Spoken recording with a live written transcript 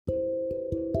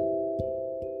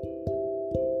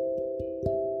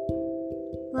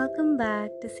Welcome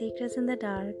back to Secrets in the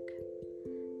Dark.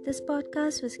 This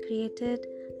podcast was created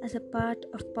as a part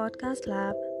of Podcast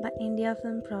Lab by India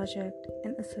Film Project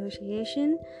in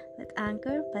association with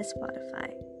Anchor by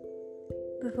Spotify.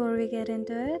 Before we get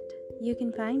into it, you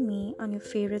can find me on your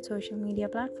favorite social media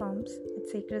platforms at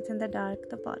Secrets in the Dark,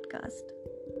 the podcast.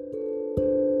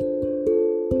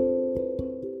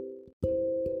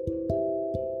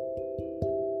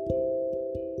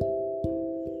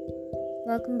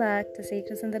 Welcome back to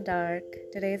Secrets in the Dark.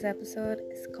 Today's episode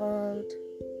is called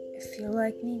If You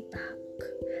Like Me Back.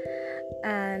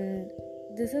 And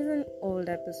this is an old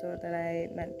episode that I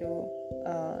meant to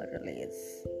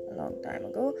release a long time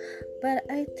ago. But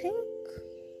I think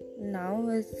now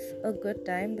is a good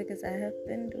time because I have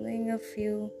been doing a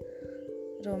few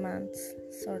romance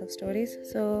sort of stories.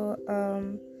 So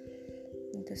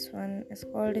this one is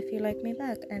called If You Like Me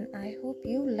Back. And I hope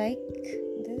you like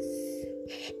this.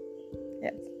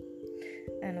 Yes,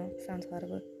 I know, sounds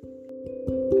horrible.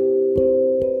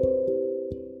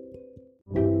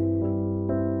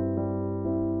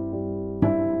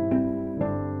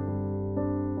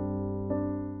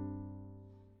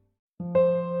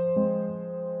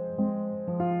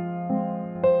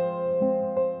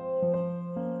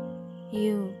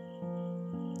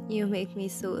 You make me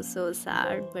so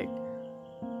sad, but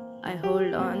I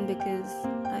hold on because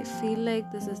I feel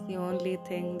like this is the only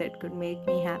thing that could make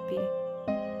me happy.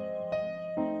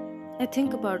 I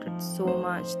think about it so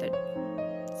much that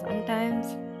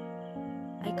sometimes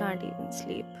I can't even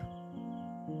sleep.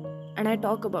 And I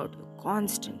talk about you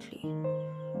constantly,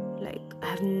 like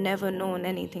I've never known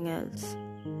anything else.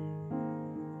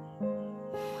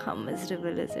 How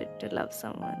miserable is it to love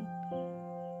someone?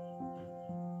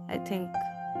 I think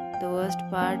the worst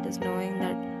part is knowing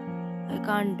that I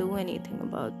can't do anything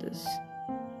about this.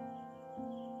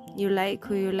 You like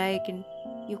who you like and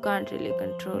you can't really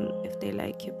control if they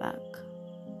like you back.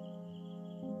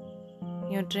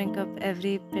 You drink up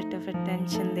every bit of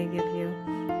attention they give you.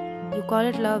 You call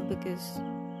it love because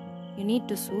you need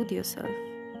to soothe yourself.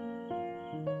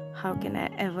 How can I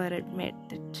ever admit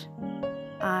that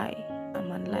I am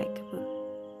unlikable?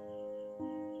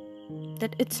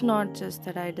 That it's not just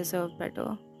that I deserve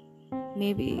better.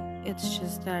 Maybe it's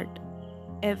just that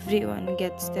everyone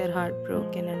gets their heart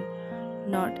broken and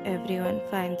not everyone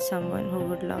finds someone who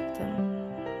would love them.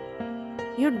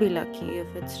 You'd be lucky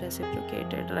if it's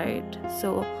reciprocated, right?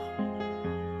 So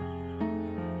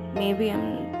maybe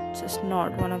I'm just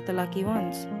not one of the lucky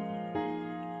ones.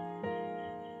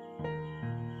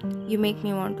 You make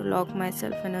me want to lock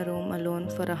myself in a room alone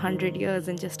for 100 years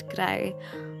and just cry.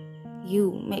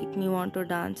 You make me want to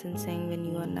dance and sing when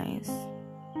you are nice.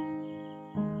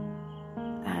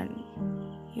 And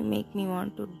you make me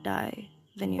want to die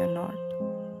when you're not.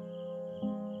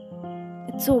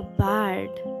 It's so bad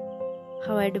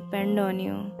how I depend on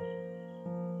you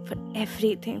for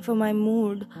everything, for my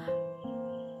mood.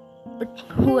 But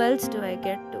who else do I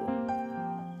get to?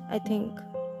 I think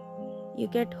you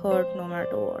get hurt no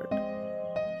matter what.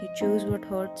 You choose what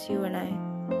hurts you and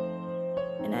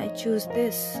I choose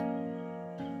this.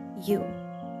 You.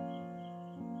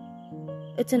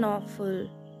 It's an awful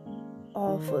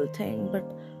thing, but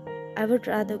I would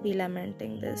rather be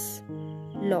lamenting this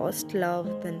lost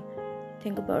love than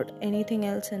think about anything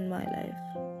else in my life.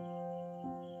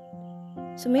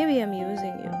 So maybe I'm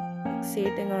using you,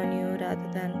 fixating on you rather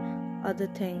than other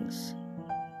things.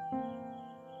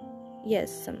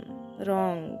 Yes, I'm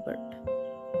wrong, but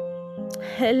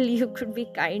hell, you could be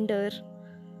kinder.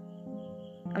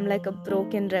 I'm like a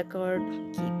broken record,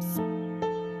 keeps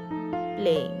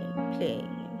playing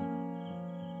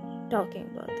and talking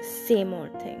about the same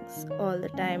old things all the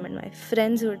time, and my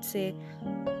friends would say,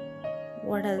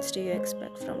 what else do you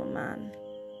expect from a man?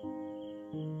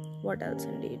 What else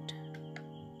indeed?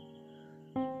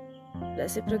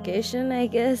 Reciprocation, I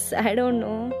guess. I don't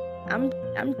know. I'm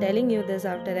telling you this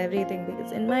after everything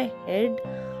because in my head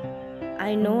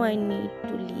I know I need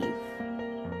to leave.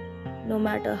 No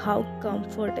matter how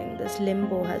comforting this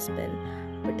limbo has been.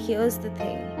 But here's the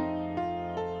thing.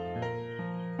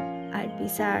 I'd be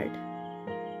sad.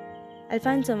 I'll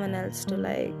find someone else to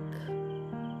like.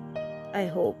 I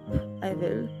hope I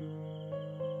will.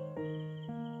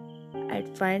 I'd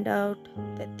find out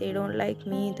that they don't like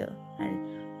me either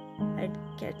and I'd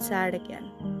get sad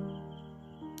again.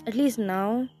 At least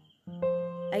now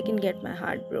I can get my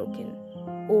heart broken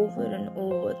over and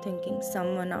over thinking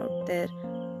someone out there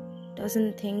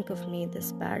doesn't think of me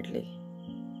this badly.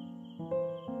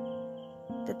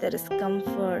 That there is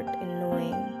comfort in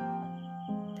knowing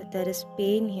that there is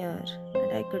pain here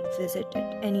and I could visit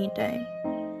it anytime.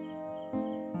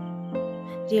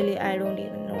 Really, I don't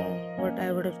even know what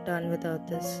I would have done without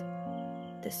this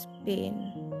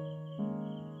pain.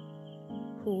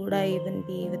 Who would I even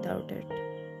be without it?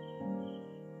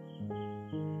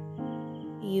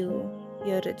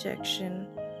 Your rejection,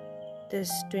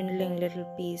 this dwindling little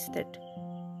piece that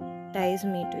ties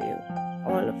me to you,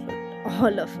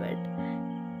 all of it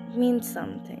means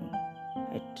something.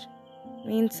 It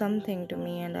means something to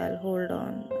me, and I'll hold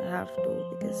on. I have to,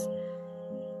 because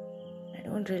I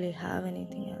don't really have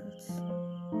anything else.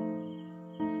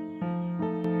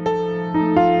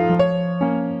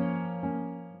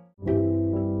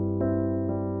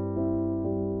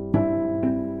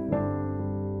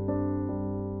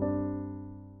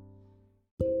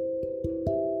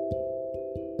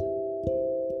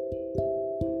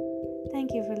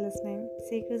 Thank you for listening.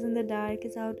 Secrets in the Dark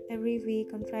is out every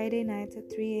week on Friday nights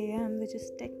at 3 a.m., which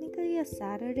is technically a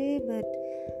Saturday, but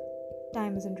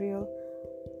time isn't real.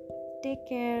 Take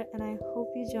care, and I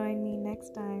hope you join me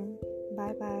next time.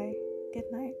 Bye bye.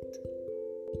 Good night.